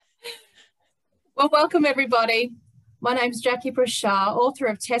Well, welcome everybody. My name's Jackie Brashar, author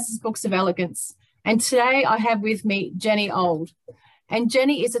of Tessa's Books of Elegance. And today I have with me Jenny Old. And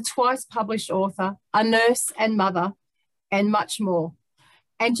Jenny is a twice published author, a nurse and mother, and much more.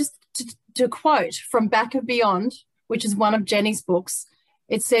 And just to quote from Back of Beyond, which is one of Jenny's books,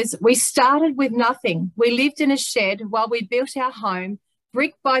 it says, "We started with nothing. We lived in a shed while we built our home,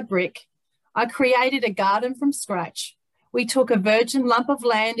 brick by brick. I created a garden from scratch. We took a virgin lump of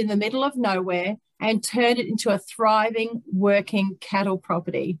land in the middle of nowhere and turned it into a thriving, working cattle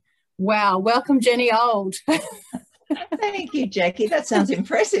property." Wow. Welcome, Jenny Old. Thank you, Jackie. That sounds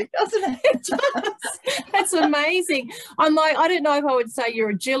impressive, doesn't it? It does. That's amazing. I'm like, I don't know if I would say you're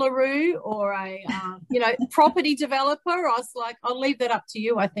a Jillaroo or a, property developer. I was like, I'll leave that up to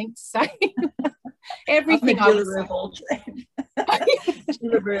you, I think, to say. Everything I'm a Jillaroo of all trades.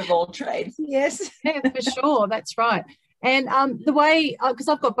 Jillaroo of all trades, yes. Yeah, for sure. That's right. And the way, because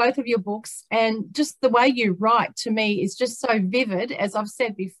I've got both of your books, and just the way you write to me is just so vivid, as I've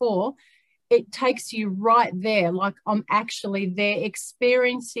said before. It takes you right there, like I'm actually there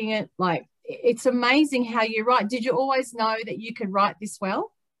experiencing it. Like, it's amazing how you write. Did you always know that you could write this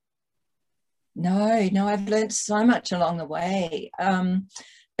well? No, I've learned so much along the way,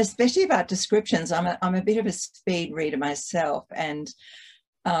 especially about descriptions. I'm a bit of a speed reader myself, and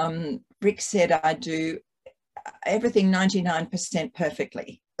Rick said I do everything 99%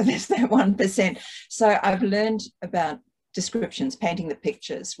 perfectly. There's that 1%. So I've learned about descriptions, painting the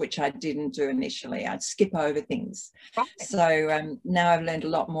pictures, which I didn't do initially. I'd skip over things. Right. So now I've learned a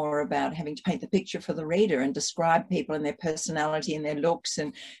lot more about having to paint the picture for the reader and describe people and their personality and their looks.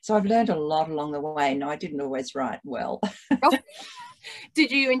 And so I've learned a lot along the way. No, I didn't always write well.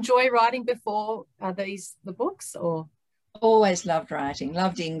 Did you enjoy writing before the books, or? Always loved writing,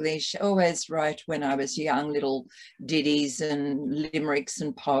 loved English, always wrote when I was young, little ditties and limericks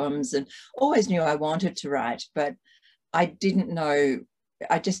and poems, and always knew I wanted to write, but I didn't know,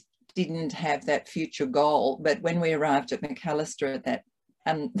 I just didn't have that future goal. But when we arrived at Macalister at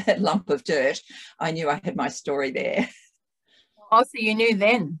that lump of dirt, I knew I had my story there. Oh, so you knew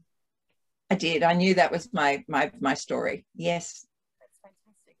then? I did. I knew that was my story. Yes. That's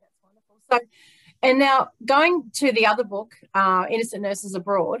fantastic. That's wonderful. So, and now going to the other book, Innocent Nurses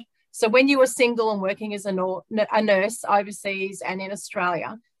Abroad. So when you were single and working as a nurse overseas and in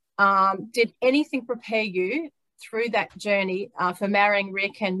Australia, did anything prepare you through that journey for marrying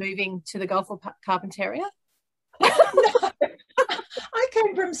Rick and moving to the Gulf of Carpentaria? No. I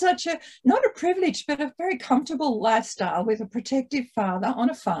came from such not a privileged, but a very comfortable lifestyle with a protective father on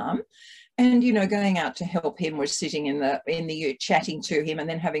a farm. And, going out to help him was sitting in the ute, chatting to him, and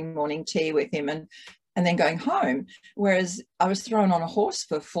then having morning tea with him, and then going home. Whereas I was thrown on a horse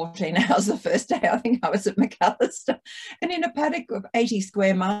for 14 hours the first day. I think I was at Macalister, and in a paddock of 80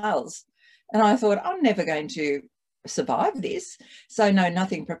 square miles. And I thought, I'm never going to survive this. So no,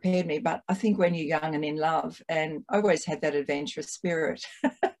 nothing prepared me. But I think when you're young and in love, and I always had that adventurous spirit,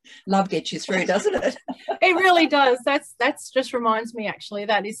 love gets you through, doesn't it? It really does. That's just reminds me, actually,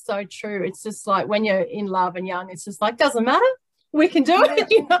 that is so true. It's just like when you're in love and young, it's just like, doesn't matter. We can do it.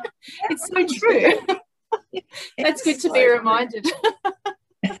 It's so true. That's good to be reminded.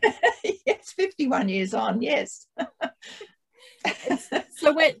 Yes, 51 years on, yes.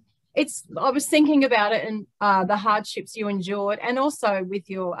 So I was thinking about it and the hardships you endured, and also with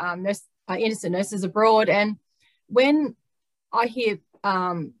your Innocent Nurses Abroad. And when I hear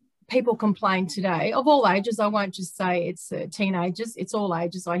people complain today, of all ages, I won't just say it's teenagers, it's all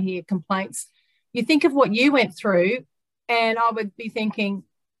ages, I hear complaints. You think of what you went through, and I would be thinking,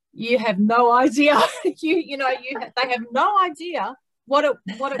 you have no idea. They have no idea what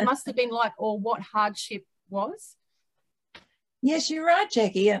it must have been like, or what hardship was. Yes, you're right,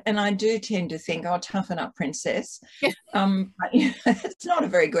 Jackie. And I do tend to think, oh, toughen up, princess. It's not a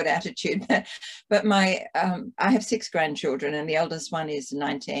very good attitude. But I have 6 grandchildren, and the eldest one is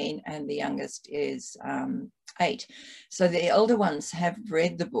 19 and the youngest is 8. So the elder ones have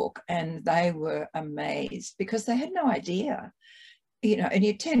read the book, and they were amazed because they had no idea. And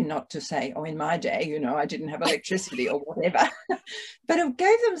you tend not to say, oh, in my day, I didn't have electricity or whatever. But it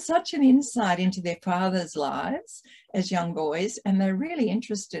gave them such an insight into their father's lives as young boys, and they're really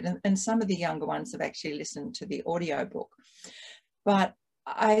interested. And some of the younger ones have actually listened to the audiobook. But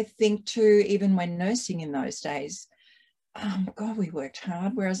I think, too, even when nursing in those days, God, we worked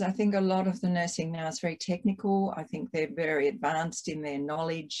hard. Whereas I think a lot of the nursing now is very technical. I think they're very advanced in their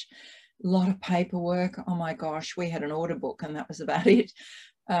knowledge. A lot of paperwork. Oh my gosh, we had an order book and that was about it.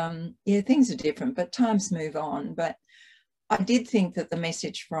 Yeah, things are different, but times move on. But I did think that the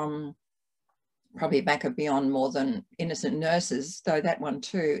message from probably Back of Beyond more than Innocent Nurses, though that one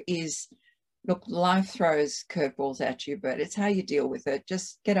too, is look, life throws curveballs at you, but it's how you deal with it.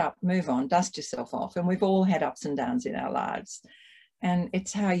 Just get up, move on, dust yourself off. And we've all had ups and downs in our lives. And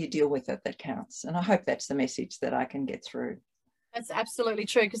it's how you deal with it that counts. And I hope that's the message that I can get through. That's absolutely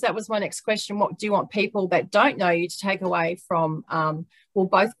true, because that was my next question. What do you want people that don't know you to take away from, well,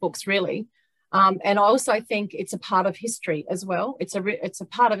 both books really? And I also think it's a part of history as well. It's a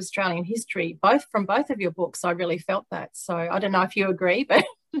part of Australian history, from both of your books. I really felt that. So I don't know if you agree, but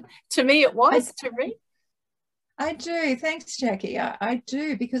to me it was to read. I do. Thanks, Jackie. I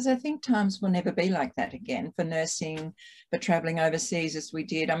do, because I think times will never be like that again for nursing, for traveling overseas as we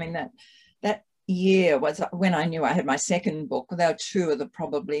did. I mean, that year was when I knew I had my second book. They were two of the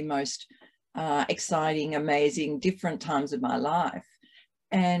probably most exciting, amazing, different times of my life.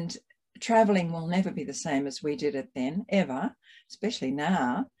 And traveling will never be the same as we did it then, ever, especially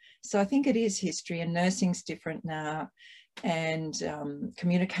now. So I think it is history, and nursing's different now, and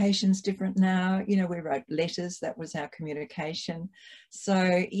communication's different now. You know, we wrote letters, that was our communication.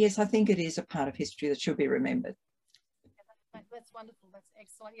 So yes, I think it is a part of history that should be remembered. That's wonderful. That's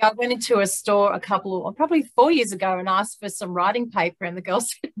excellent. Yeah, I went into a store probably 4 years ago and asked for some writing paper, and the girl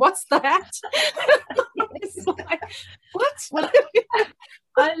said, "What's that?" It's like, what? Well,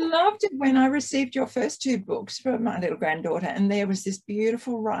 I loved it when I received your first two books from my little granddaughter, and there was this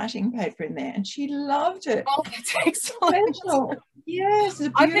beautiful writing paper in there, and she loved it. Oh, that's excellent. Yes,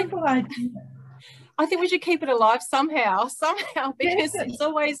 it's a beautiful idea. I think we should keep it alive somehow, because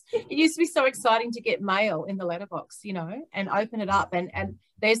it used to be so exciting to get mail in the letterbox, you know, and open it up, and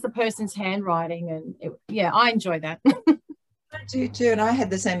there's the person's handwriting, and I enjoy that. I do too, and I had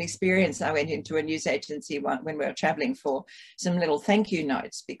the same experience. I went into a news agency when we were traveling for some little thank you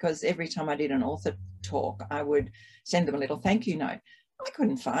notes, because every time I did an author talk, I would send them a little thank you note. I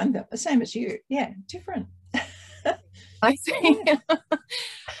couldn't find them, the same as you. Yeah, different. I see.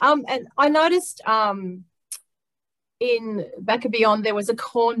 And I noticed in Back and Beyond there was a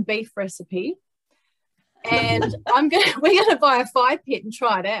corned beef recipe, and we're gonna buy a fire pit and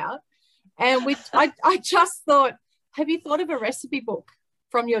try it out. And I just thought, have you thought of a recipe book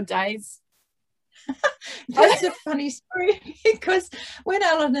from your days? That's a funny story, because when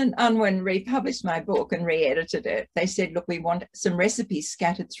Allen and Unwin republished my book and re-edited it, they said, look, we want some recipes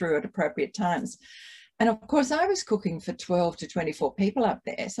scattered through at appropriate times. And of course, I was cooking for 12 to 24 people up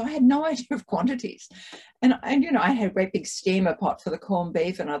there, so I had no idea of quantities. And you know, I had a great big steamer pot for the corned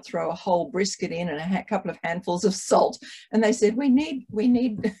beef, and I'd throw a whole brisket in and a couple of handfuls of salt. And they said, we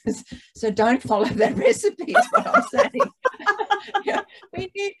need, so don't follow that recipe, is what I'm saying. Yeah,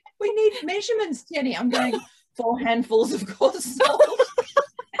 we need measurements, Jenny. I'm going 4 handfuls of coarse salt.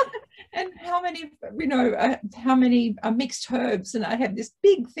 And how many, you know, how many mixed herbs? And I have this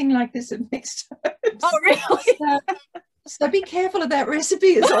big thing like this of mixed herbs. Oh, really? So be careful of that recipe,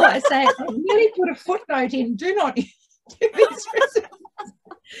 is all I say. I really put a footnote in, do not use this recipe.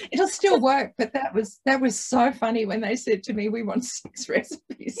 It'll still work, but that was so funny when they said to me, we want 6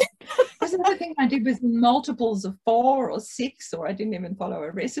 recipes. Because the other thing I did was multiples of 4 or 6, or I didn't even follow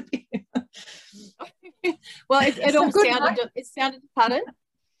a recipe. Well, it all sounded, pardon?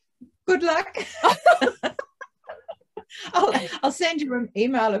 Good luck. I'll send you an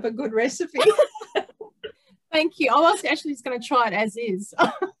email of a good recipe. Thank you. I was actually just going to try it as is.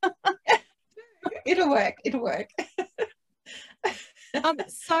 It'll work.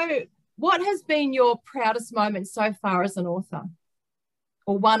 So what has been your proudest moment so far as an author?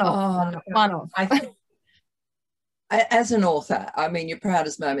 Or one of? I think, as an author, I mean, your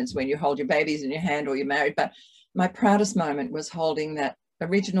proudest moments when you hold your babies in your hand or you're married, but my proudest moment was holding that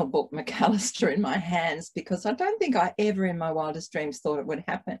original book, McAllister, in my hands, because I don't think I ever in my wildest dreams thought it would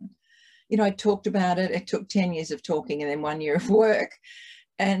happen. You know, I talked about it. It took 10 years of talking and then 1 year of work.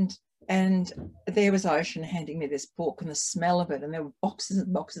 And there was Ocean handing me this book, and the smell of it, and there were boxes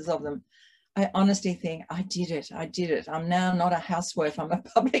and boxes of them. I honestly think I did it. I'm now not a housewife. I'm a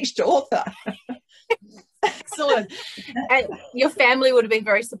published author. Excellent. And your family would have been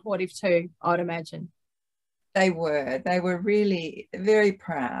very supportive too, I'd imagine. They were really very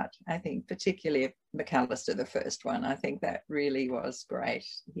proud, I think, particularly of McAllister, the first one. I think that really was great,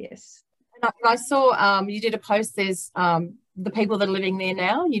 yes. And I saw you did a post, there's the people that are living there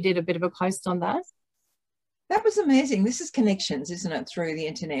now. You did a bit of a post on that. That was amazing. This is connections, isn't it, through the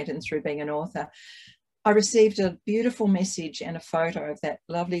internet and through being an author. I received a beautiful message and a photo of that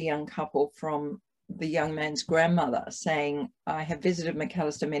lovely young couple from the young man's grandmother saying, I have visited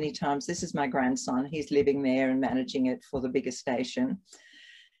McAllister many times. This is my grandson. He's living there and managing it for the bigger station.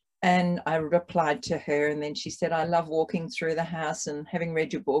 And I replied to her, and then she said, I love walking through the house and having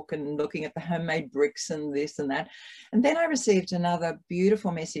read your book and looking at the homemade bricks and this and that. And then I received another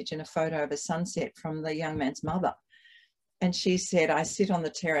beautiful message and a photo of a sunset from the young man's mother. And she said, I sit on the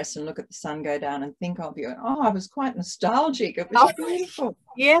terrace and look at the sun go down and think of you. And, oh, I was quite nostalgic. It was beautiful.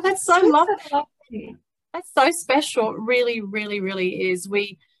 Yeah, that's so lovely. That's so special. It really, really, really is.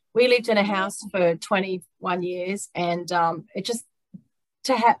 We lived in a house for 21 years, and it just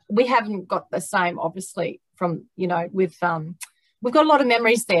we haven't got the same, obviously, from, you know, with we've got a lot of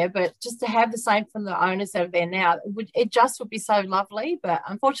memories there, but just to have the same from the owners that are there now, it just would be so lovely. But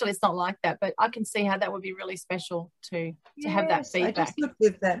unfortunately, it's not like that. But I can see how that would be really special to have that feedback.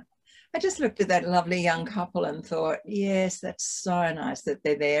 I just looked at that lovely young couple and thought, yes, that's so nice that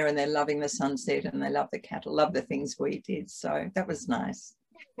they're there and they're loving the sunset and they love the cattle, love the things we did. So that was nice.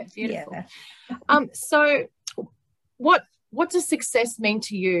 Beautiful. Yeah. So what does success mean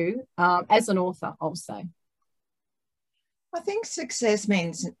to you as an author, I'll say? I think success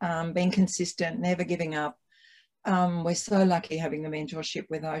means being consistent, never giving up. We're so lucky having the mentorship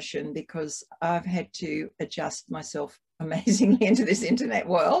with Ocean, because I've had to adjust myself amazingly into this internet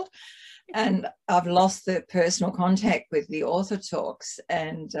world, and I've lost the personal contact with the author talks,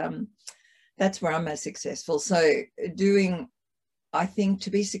 and that's where I'm most successful. So I think to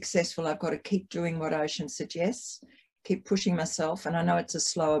be successful, I've got to keep doing what Ocean suggests, keep pushing myself. And I know it's a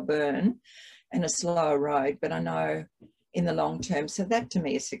slower burn and a slower road, but I know in the long term. So that to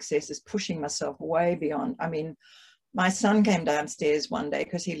me is success, is pushing myself way beyond. I mean, my son came downstairs one day,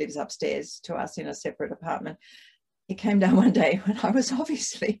 because he lives upstairs to us in a separate apartment. He came down one day when I was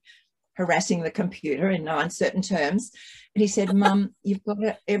obviously harassing the computer in no uncertain terms. And he said, Mum, you've got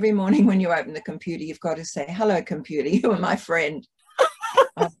to, every morning when you open the computer, you've got to say, hello, computer, you are my friend.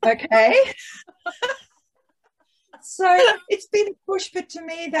 Okay. So it's been a push, but to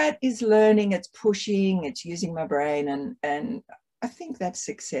me that is learning, it's pushing, it's using my brain, and I think that's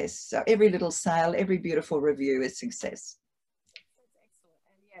success. So every little sale, every beautiful review is success. That's excellent.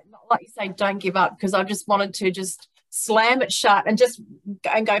 And yeah, not like you say, don't give up, because I just wanted to just slam it shut and just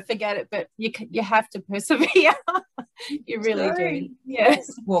go forget it, but you have to persevere. You really do.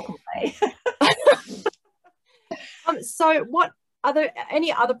 Yes. Walk away. So are there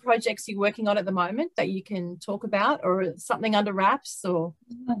any other projects you're working on at the moment that you can talk about, or something under wraps? Or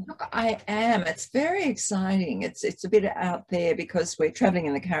look, I am. It's very exciting. It's a bit out there, because we're traveling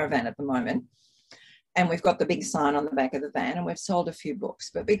in the caravan at the moment, and we've got the big sign on the back of the van, and we've sold a few books.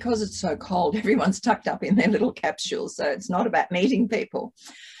 But because it's so cold, everyone's tucked up in their little capsules, so it's not about meeting people.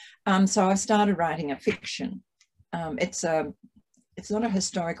 So I started writing a fiction. It's not a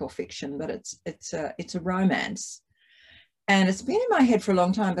historical fiction, but it's a romance. And it's been in my head for a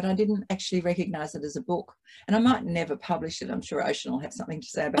long time, but I didn't actually recognise it as a book. And I might never publish it. I'm sure Ocean will have something to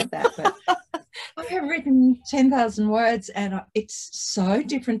say about that. But I have written 10,000 words, and it's so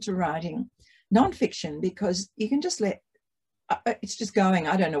different to writing non-fiction, because you can just it's just going.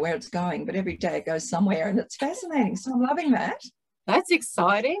 I don't know where it's going, but every day it goes somewhere, and it's fascinating. So I'm loving that. That's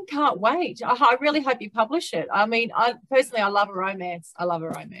exciting. Can't wait. I really hope you publish it. I mean, I love a romance.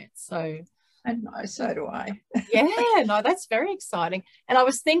 So... And no, so do I. Yeah, no, that's very exciting. And I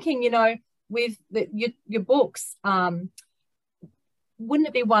was thinking, you know, with your books, wouldn't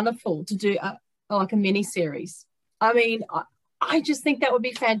it be wonderful to do like a mini series? I mean, I just think that would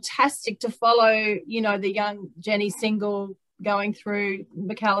be fantastic to follow, you know, the young Jenny Single going through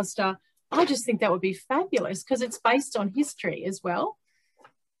Macalister. I just think that would be fabulous, because it's based on history as well.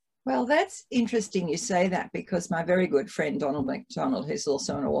 Well, that's interesting you say that, because my very good friend Donald McDonald, who's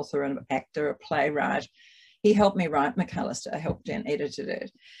also an author, an actor, a playwright, he helped me write Macalister, helped and edited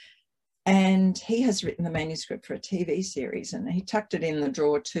it. And he has written the manuscript for a TV series, and he tucked it in the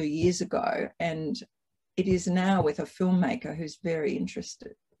drawer 2 years ago, and it is now with a filmmaker who's very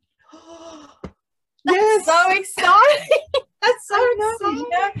interested. That's so exciting. That's so exciting.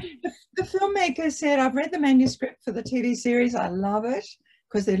 Yeah. The filmmaker said, I've read the manuscript for the TV series, I love it,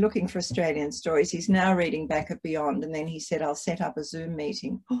 because they're looking for Australian stories. He's now reading back at Beyond, and then he said, I'll set up a Zoom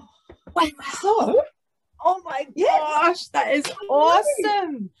meeting. Wow. So, oh my gosh, that is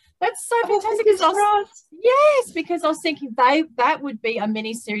awesome. That's so fantastic. Because I was thinking that would be a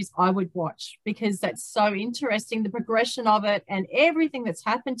mini series I would watch, because that's so interesting, the progression of it and everything that's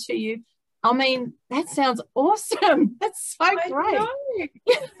happened to you. I mean, that sounds awesome. That's so great.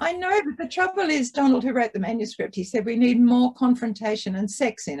 I know, but the trouble is, Donald, who wrote the manuscript, he said we need more confrontation and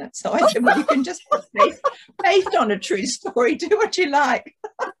sex in it. So I said, well, you can just based on a true story, do what you like.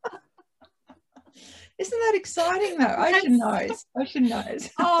 Isn't that exciting, though? Ocean knows.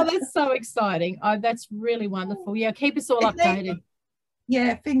 Oh, that's so exciting. Oh, that's really wonderful. Yeah, keep us all updated.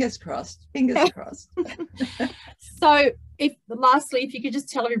 Yeah, fingers crossed. Fingers crossed. So lastly, if you could just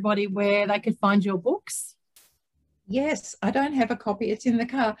tell everybody where they could find your books. Yes, I don't have a copy. It's in the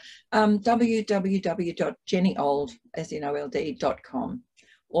car. www.jennyold, as in OLD.com,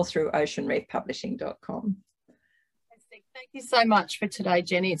 or through oceanreefpublishing.com. Thank you so much for today,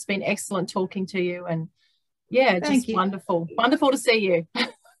 Jenny. It's been excellent talking to you, and yeah, just wonderful. Wonderful to see you.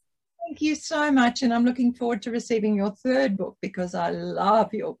 Thank you so much, and I'm looking forward to receiving your third book because I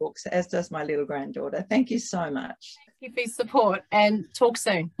love your books, as does my little granddaughter. Thank you so much. Thank you for your support, and talk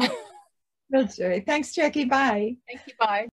soon. Will do. Thanks, Jackie. Bye. Thank you. Bye.